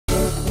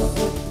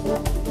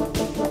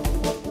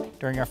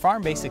During our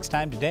Farm Basics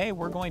time today,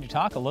 we're going to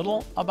talk a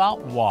little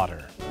about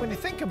water. When you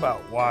think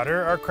about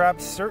water, our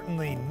crops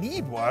certainly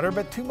need water,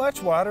 but too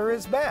much water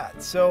is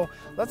bad. So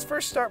let's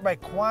first start by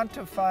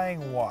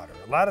quantifying water.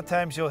 A lot of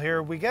times you'll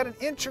hear, we got an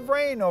inch of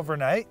rain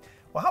overnight.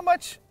 Well, how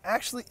much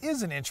actually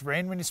is an inch of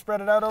rain when you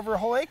spread it out over a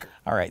whole acre?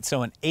 All right,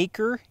 so an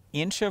acre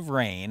inch of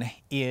rain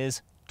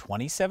is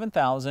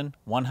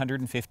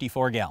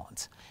 27,154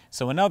 gallons.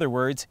 So in other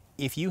words,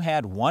 if you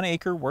had 1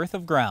 acre worth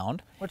of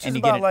ground, which is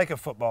about like a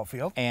football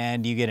field,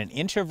 and you get an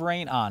inch of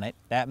rain on it,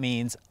 that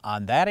means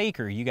on that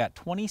acre you got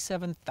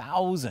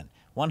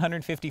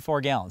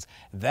 27,154 gallons.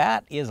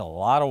 That is a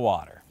lot of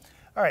water.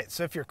 All right,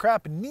 so if your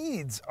crop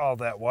needs all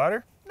that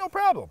water, no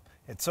problem.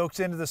 It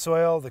soaks into the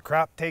soil, the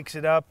crop takes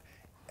it up,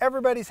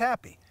 everybody's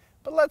happy.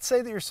 But let's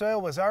say that your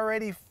soil was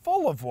already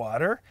full of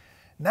water.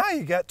 Now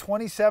you got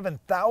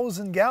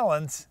 27,000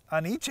 gallons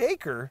on each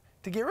acre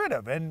to get rid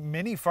of. And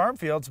many farm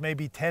fields may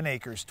be 10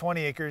 acres,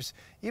 20 acres,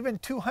 even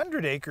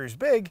 200 acres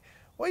big.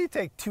 Well, you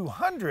take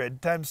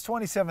 200 times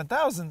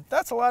 27,000,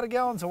 that's a lot of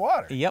gallons of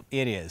water. Yep,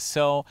 it is.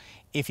 So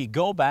if you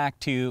go back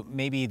to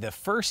maybe the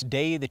first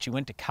day that you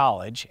went to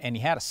college and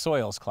you had a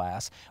soils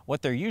class,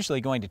 what they're usually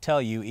going to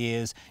tell you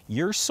is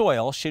your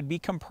soil should be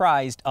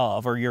comprised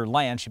of, or your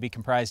land should be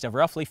comprised of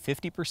roughly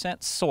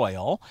 50%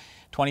 soil,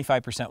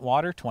 25%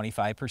 water,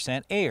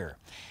 25% air.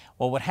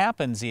 Well, what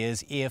happens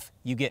is if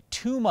you get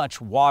too much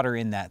water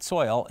in that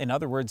soil, in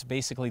other words,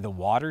 basically the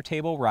water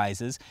table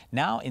rises.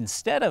 Now,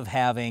 instead of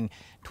having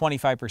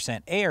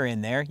 25% air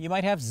in there, you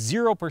might have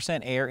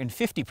 0% air and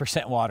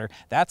 50% water.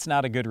 That's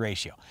not a good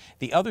ratio.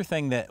 The other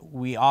thing that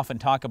we often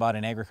talk about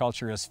in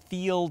agriculture is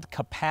field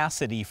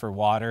capacity for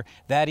water.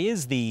 That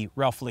is the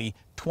roughly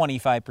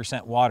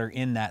 25% water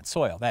in that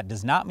soil. That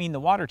does not mean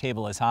the water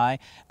table is high.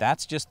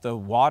 That's just the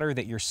water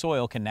that your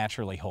soil can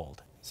naturally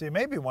hold. So you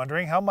may be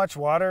wondering, how much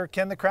water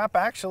can the crop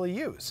actually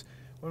use?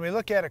 When we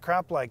look at a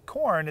crop like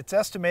corn, it's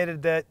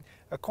estimated that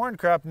a corn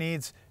crop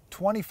needs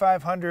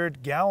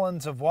 2,500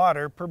 gallons of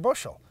water per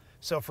bushel.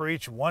 So for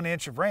each 1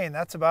 inch of rain,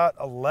 that's about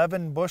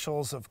 11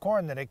 bushels of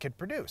corn that it could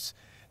produce.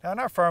 Now on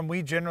our farm,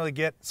 we generally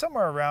get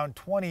somewhere around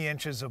 20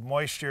 inches of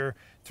moisture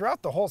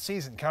throughout the whole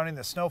season, counting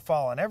the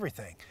snowfall and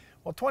everything.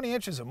 Well, 20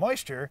 inches of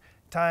moisture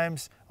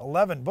times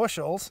 11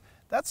 bushels,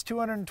 that's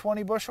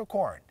 220 bushel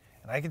corn.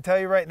 And I can tell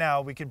you right now,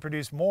 we can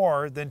produce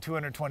more than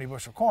 220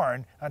 bushel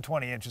corn on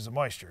 20 inches of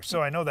moisture.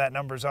 So I know that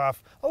number's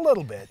off a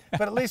little bit,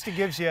 but at least it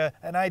gives you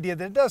an idea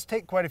that it does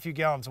take quite a few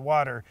gallons of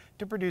water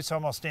to produce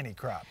almost any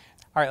crop.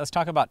 All right, let's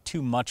talk about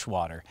too much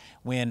water.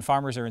 When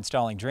farmers are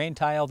installing drain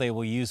tile, they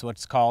will use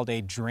what's called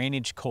a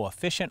drainage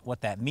coefficient. What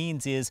that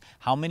means is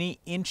how many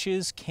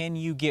inches can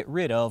you get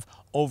rid of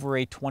over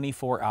a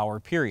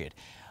 24-hour period.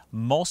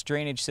 Most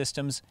drainage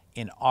systems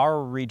in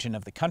our region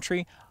of the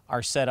country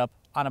are set up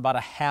on about a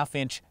 ½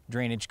 inch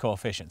drainage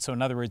coefficient. So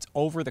in other words,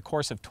 over the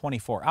course of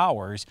 24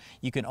 hours,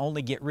 you can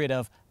only get rid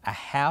of a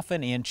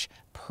 ½ inch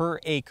per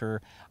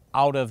acre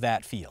out of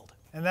that field.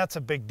 And that's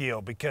a big deal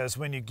because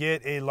when you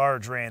get a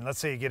large rain, let's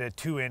say you get a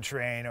 2-inch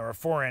rain or a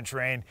 4-inch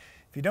rain,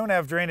 if you don't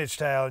have drainage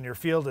tile and your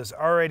field is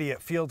already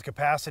at field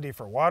capacity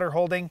for water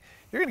holding,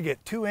 you're going to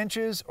get 2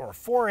 inches or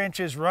 4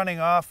 inches running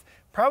off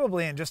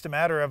probably in just a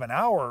matter of an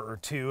hour or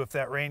two if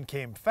that rain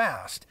came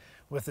fast.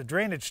 With the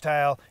drainage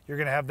tile, you're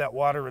going to have that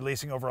water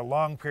releasing over a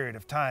long period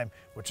of time,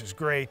 which is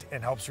great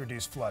and helps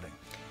reduce flooding.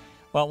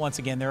 Well, once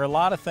again, there are a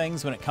lot of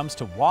things when it comes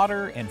to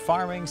water and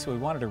farming, so we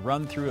wanted to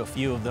run through a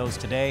few of those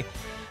today.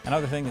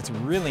 Another thing that's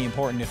really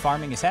important in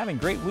farming is having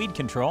great weed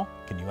control.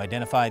 Can you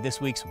identify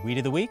this week's Weed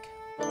of the Week?